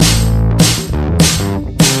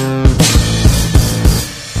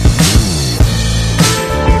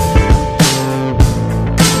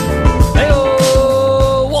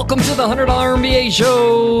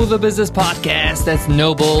the business podcast that's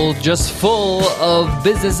noble, just full of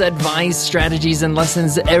business advice, strategies, and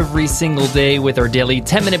lessons every single day with our daily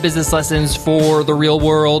 10-minute business lessons for the real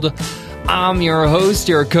world. I'm your host,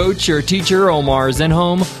 your coach, your teacher, Omar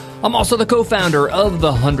Zenhom. I'm also the co-founder of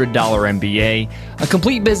the $100 MBA, a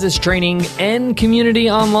complete business training and community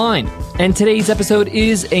online. And today's episode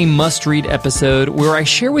is a must-read episode where I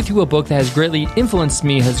share with you a book that has greatly influenced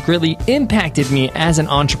me, has greatly impacted me as an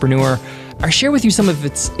entrepreneur. I share with you some of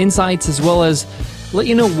its insights as well as let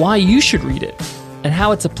you know why you should read it and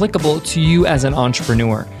how it's applicable to you as an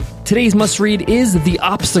entrepreneur. Today's must-read is The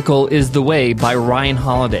Obstacle is the Way by Ryan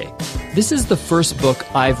Holiday. This is the first book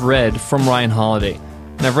I've read from Ryan Holiday.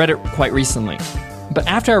 And I've read it quite recently. But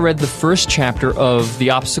after I read the first chapter of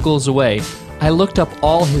The Obstacle is the Way, I looked up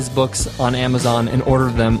all his books on Amazon and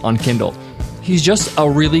ordered them on Kindle. He's just a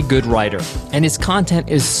really good writer, and his content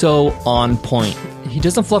is so on point. He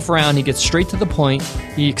doesn't fluff around, he gets straight to the point,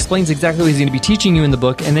 he explains exactly what he's going to be teaching you in the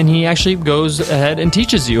book, and then he actually goes ahead and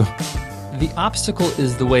teaches you. The Obstacle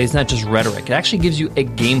is the Way is not just rhetoric, it actually gives you a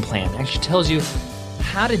game plan. It actually tells you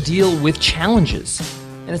how to deal with challenges.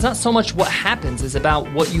 And it's not so much what happens, it's about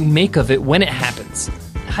what you make of it when it happens.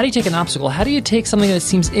 How do you take an obstacle? How do you take something that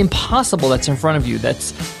seems impossible that's in front of you,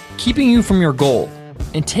 that's keeping you from your goal,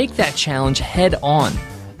 and take that challenge head on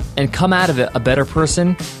and come out of it a better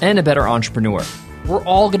person and a better entrepreneur? We're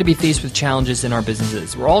all going to be faced with challenges in our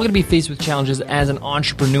businesses. We're all going to be faced with challenges as an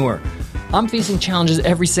entrepreneur. I'm facing challenges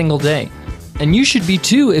every single day. And you should be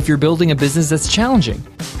too if you're building a business that's challenging.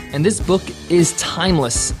 And this book is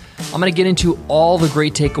timeless. I'm going to get into all the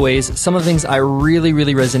great takeaways, some of the things I really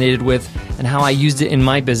resonated with, and how I used it in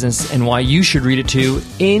my business, and why you should read it too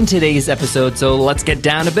in today's episode. So let's get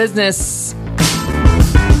down to business.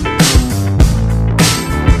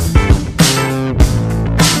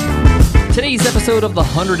 Today's episode of the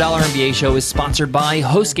 $100 MBA Show is sponsored by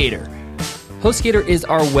HostGator. HostGator is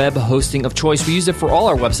our web hosting of choice. We use it for all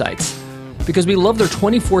our websites because we love their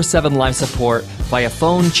 24/7 live support via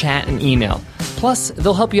phone, chat, and email. Plus,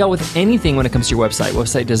 they'll help you out with anything when it comes to your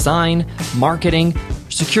website design, marketing,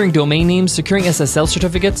 securing domain names, securing SSL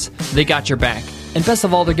certificates. They got your back. And best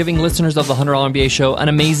of all, they're giving listeners of the $100 MBA Show an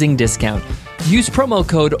amazing discount. Use promo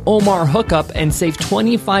code OMARHOOKUP and save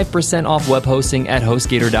 25% off web hosting at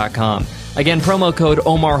HostGator.com. Again, promo code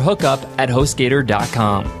OMARHOOKUP at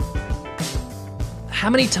HostGator.com. How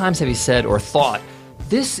many times have you said or thought,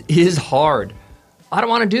 this is hard, I don't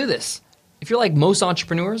want to do this? If you're like most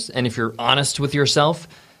entrepreneurs, and if you're honest with yourself,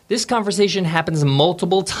 this conversation happens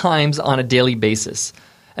multiple times on a daily basis.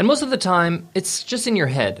 And most of the time, it's just in your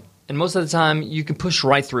head. And most of the time, you can push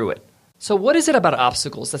right through it. So what is it about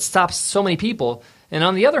obstacles that stops so many people, and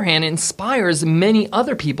on the other hand, it inspires many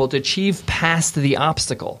other people to achieve past the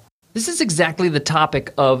obstacle? This is exactly the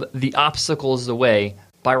topic of The Obstacle is the Way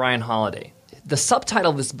by Ryan Holiday. The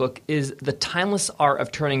subtitle of this book is The Timeless Art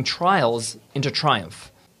of Turning Trials into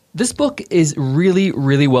Triumph. This book is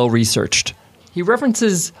really well researched. He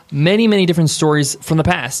references many different stories from the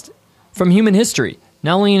past, from human history,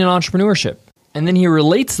 not only in entrepreneurship. And then he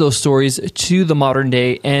relates those stories to the modern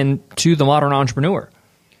day and to the modern entrepreneur.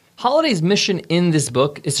 Holiday's mission in this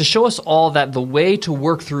book is to show us all that the way to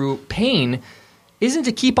work through pain isn't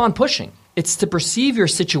to keep on pushing. It's to perceive your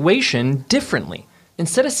situation differently.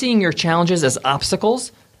 Instead of seeing your challenges as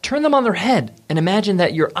obstacles, turn them on their head and imagine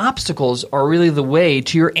that your obstacles are really the way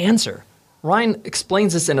to your answer. Ryan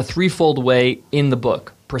explains this in a threefold way in the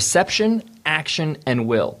book: perception, action, and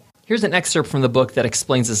will. Here's an excerpt from the book that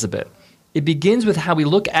explains this a bit. It begins with how we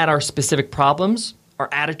look at our specific problems, our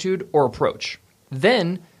attitude, or approach.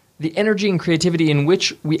 Then, the energy and creativity in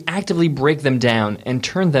which we actively break them down and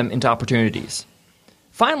turn them into opportunities.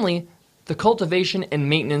 Finally, the cultivation and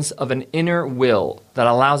maintenance of an inner will that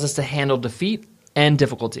allows us to handle defeat and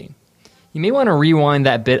difficulty. You may want to rewind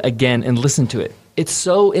that bit again and listen to it. It's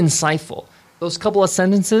so insightful. Those couple of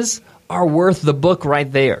sentences are worth the book right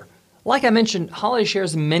there. Like I mentioned, Holiday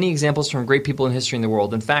shares many examples from great people in history in the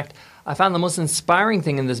world. In fact, I found the most inspiring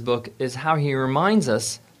thing in this book is how he reminds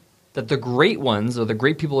us that the great ones, or the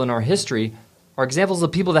great people in our history, are examples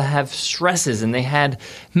of people that have stresses and they had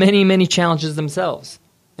many challenges themselves.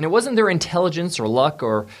 And it wasn't their intelligence or luck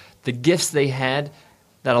or the gifts they had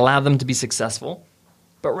that allowed them to be successful,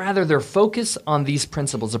 but rather their focus on these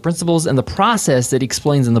principles, the principles and the process that he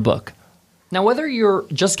explains in the book. Now, whether you're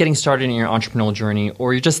just getting started in your entrepreneurial journey,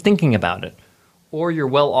 or you're just thinking about it, or you're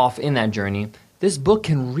well off in that journey, this book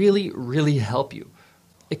can really help you.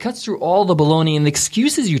 It cuts through all the baloney and the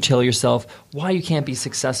excuses you tell yourself why you can't be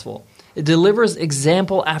successful. It delivers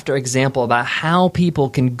example after example about how people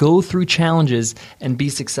can go through challenges and be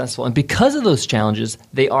successful. And because of those challenges,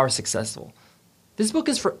 they are successful. This book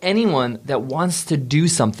is for anyone that wants to do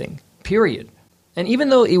something, period. And even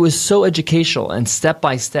though it was so educational and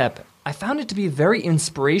step-by-step, I found it to be very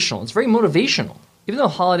inspirational. It's very motivational. Even though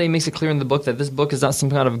Holiday makes it clear in the book that this book is not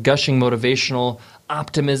some kind of gushing motivational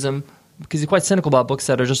optimism, because he's quite cynical about books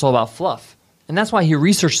that are just all about fluff. And that's why he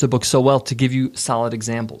researched the book so well to give you solid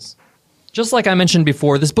examples. Just like I mentioned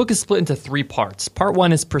before, this book is split into 3 parts. Part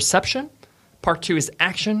 1 is perception, Part 2 is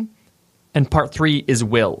action, and Part 3 is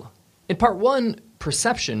will. In Part 1,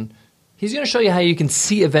 perception, he's going to show you how you can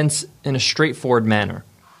see events in a straightforward manner.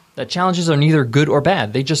 That challenges are neither good or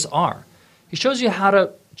bad, they just are. He shows you how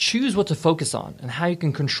to choose what to focus on and how you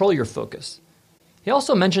can control your focus. He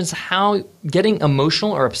also mentions how getting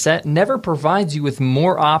emotional or upset never provides you with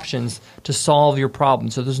more options to solve your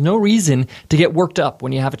problem. So there's no reason to get worked up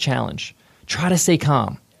when you have a challenge. Try to stay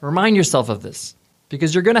calm. Remind yourself of this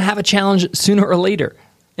because you're going to have a challenge sooner or later.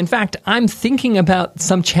 In fact, I'm thinking about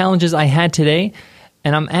some challenges I had today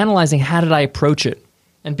and I'm analyzing how did I approach it.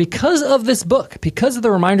 And because of this book, because of the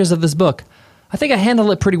reminders of this book, I think I handled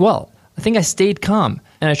it pretty well. I think I stayed calm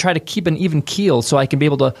and I try to keep an even keel so I can be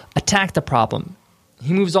able to attack the problem.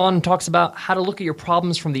 He moves on and talks about how to look at your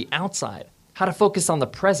problems from the outside, how to focus on the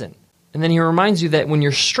present. And then he reminds you that when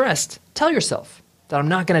you're stressed, tell yourself that I'm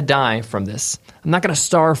not going to die from this. I'm not going to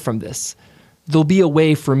starve from this. There'll be a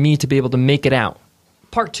way for me to be able to make it out.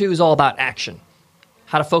 Part 2 is all about action,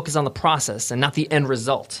 how to focus on the process and not the end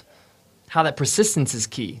result, how that persistence is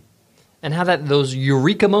key, and how that those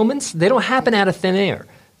eureka moments, they don't happen out of thin air.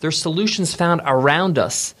 There's solutions found around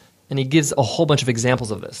us, and he gives a whole bunch of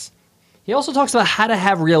examples of this. He also talks about how to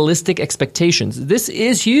have realistic expectations. This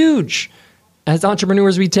is huge. As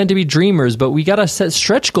entrepreneurs, we tend to be dreamers, but we got to set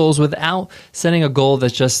stretch goals without setting a goal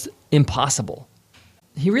that's just impossible.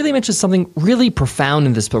 He really mentions something really profound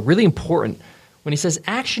in this book, really important, when he says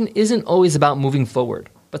action isn't always about moving forward,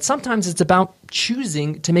 but sometimes it's about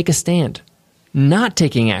choosing to make a stand, not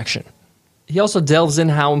taking action. He also delves in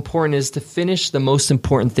how important it is to finish the most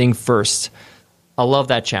important thing first. I love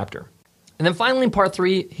that chapter. And then finally, in Part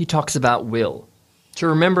 3, he talks about will. To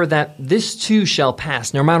remember that this too shall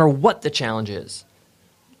pass, no matter what the challenge is.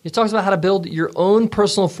 He talks about how to build your own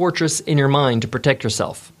personal fortress in your mind to protect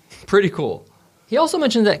yourself. Pretty cool. He also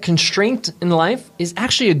mentioned that constraint in life is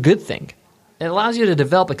actually a good thing. It allows you to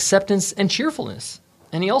develop acceptance and cheerfulness.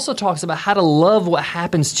 And he also talks about how to love what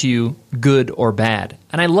happens to you, good or bad.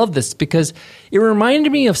 And I love this because it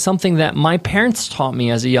reminded me of something that my parents taught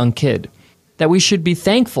me as a young kid. That we should be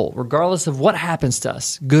thankful regardless of what happens to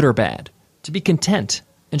us, good or bad. To be content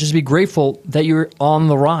and just be grateful that you're on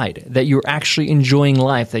the ride, that you're actually enjoying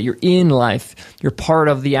life, that you're in life, you're part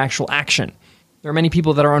of the actual action. There are many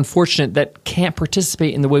people that are unfortunate that can't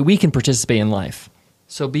participate in the way we can participate in life.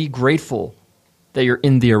 So be grateful that you're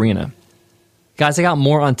in the arena. Guys, I got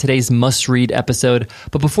more on today's must-read episode,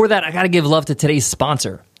 but before that, I got to give love to today's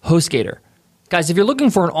sponsor, HostGator. Guys, if you're looking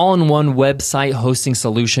for an all-in-one website hosting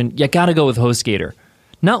solution, you got to go with HostGator.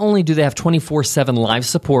 Not only do they have 24/7 live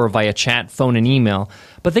support via chat, phone, and email,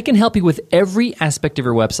 but they can help you with every aspect of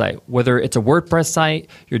your website, whether it's a WordPress site,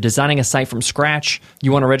 you're designing a site from scratch,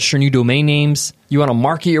 you want to register new domain names, you want to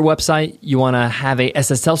market your website, you want to have a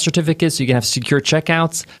SSL certificate so you can have secure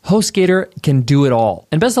checkouts. HostGator can do it all.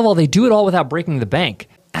 And best of all, they do it all without breaking the bank.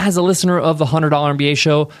 As a listener of the $100 MBA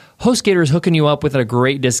show, HostGator is hooking you up with a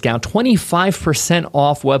great discount, 25%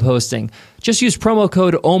 off web hosting. Just use promo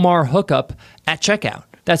code OMARHOOKUP at checkout.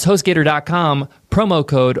 That's HostGator.com, promo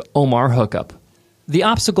code OMARHOOKUP. The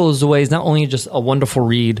Obstacle is Away is not only just a wonderful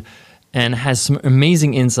read and has some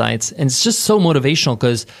amazing insights, and it's just so motivational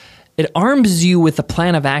because it arms you with a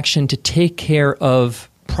plan of action to take care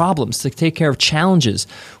of problems, to take care of challenges,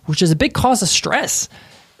 which is a big cause of stress.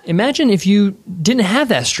 Imagine if you didn't have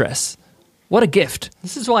that stress. What a gift.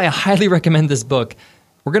 This is why I highly recommend this book.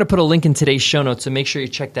 We're going to put a link in today's show notes, so make sure you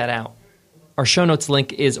check that out. Our show notes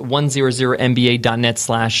link is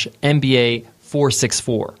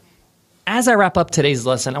 100mba.net/MBA464. As I wrap up today's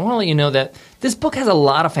lesson, I want to let you know that this book has a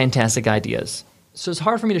lot of fantastic ideas. So it's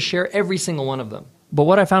hard for me to share every single one of them. But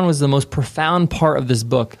what I found was the most profound part of this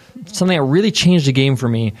book, something that really changed the game for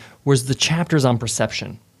me, was the chapters on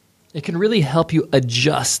perception. It can really help you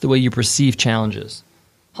adjust the way you perceive challenges.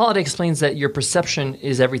 Holiday explains that your perception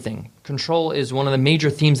is everything. Control is one of the major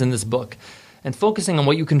themes in this book. And focusing on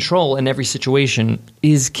what you control in every situation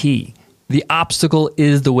is key. The Obstacle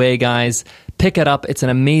is the Way, guys. Pick it up. It's an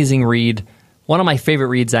amazing read. One of my favorite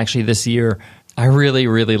reads actually this year. I really,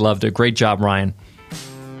 really loved it. Great job, Ryan.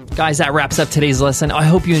 Guys, that wraps up today's lesson. I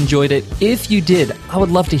hope you enjoyed it. If you did, I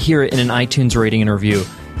would love to hear it in an iTunes rating and review.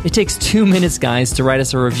 It takes 2 minutes, guys, to write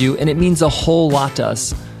us a review, and it means a whole lot to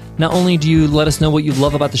us. Not only do you let us know what you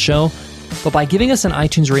love about the show, But by giving us an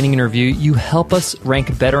iTunes rating and review, you help us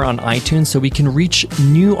rank better on iTunes so we can reach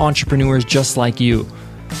new entrepreneurs just like you.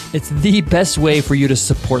 It's the best way for you to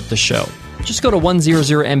support the show. Just go to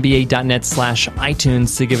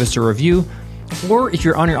 100mba.net/iTunes to give us a review. Or if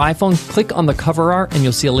you're on your iPhone, click on the cover art and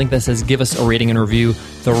you'll see a link that says give us a rating and review.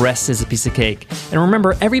 The rest is a piece of cake. And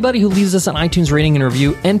remember, everybody who leaves us an iTunes rating and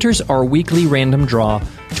review enters our weekly random draw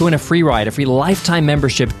to win a free ride, a free lifetime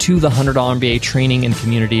membership to the $100 MBA training and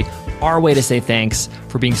community. Our way to say thanks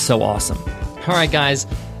for being so awesome. All right, guys,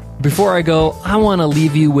 before I go, I want to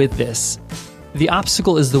leave you with this. The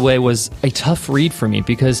Obstacle is the Way was a tough read for me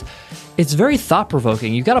because it's very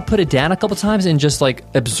thought-provoking. You've got to put it down a couple times and just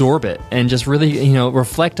absorb it and just really,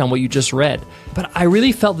 reflect on what you just read. But I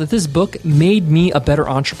really felt that this book made me a better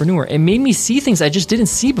entrepreneur. It made me see things I just didn't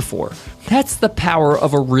see before. That's the power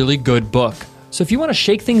of a really good book. So if you want to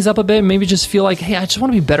shake things up a bit, maybe just feel like, hey, I just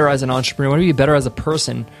want to be better as an entrepreneur, I want to be better as a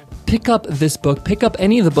person, pick up this book, pick up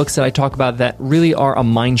any of the books that I talk about that really are a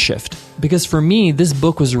mind shift. Because for me, this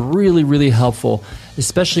book was really, really helpful,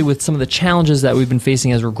 especially with some of the challenges that we've been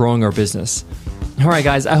facing as we're growing our business. All right,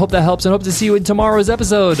 guys, I hope that helps and hope to see you in tomorrow's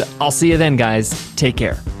episode. I'll see you then, guys. Take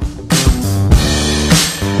care.